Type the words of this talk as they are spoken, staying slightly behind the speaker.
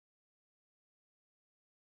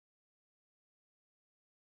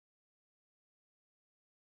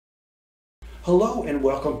Hello and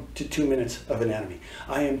welcome to 2 Minutes of Anatomy.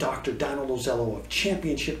 I am Dr. Donald Ozello of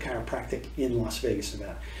Championship Chiropractic in Las Vegas,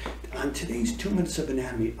 Nevada. On today's 2 Minutes of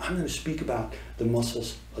Anatomy, I'm going to speak about the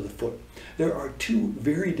muscles of the foot. There are two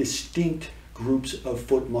very distinct groups of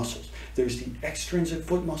foot muscles. There's the extrinsic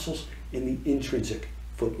foot muscles and the intrinsic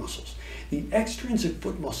foot muscles. The extrinsic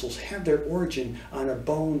foot muscles have their origin on a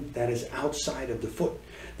bone that is outside of the foot.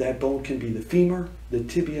 That bone can be the femur, the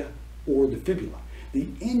tibia, or the fibula. The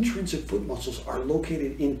intrinsic foot muscles are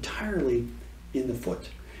located entirely in the foot,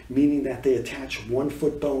 meaning that they attach one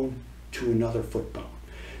foot bone to another foot bone.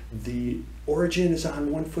 The origin is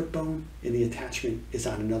on one foot bone and the attachment is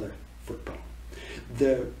on another foot bone.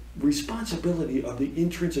 The responsibility of the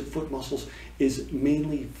intrinsic foot muscles is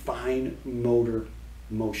mainly fine motor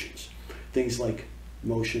motions, things like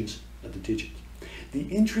motions of the digits.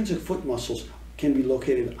 The intrinsic foot muscles can be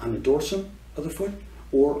located on the dorsum of the foot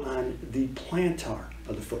or on the plantar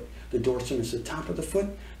of the foot. The dorsum is the top of the foot,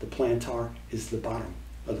 the plantar is the bottom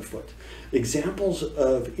of the foot. Examples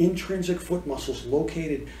of intrinsic foot muscles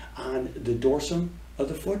located on the dorsum of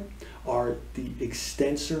the foot are the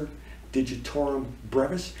extensor digitorum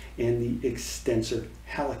brevis and the extensor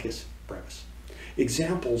hallucis brevis.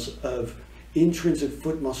 Examples of intrinsic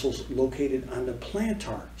foot muscles located on the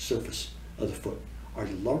plantar surface of the foot are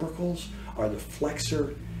the lumbricals, are the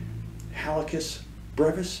flexor hallucis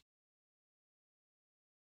brevis,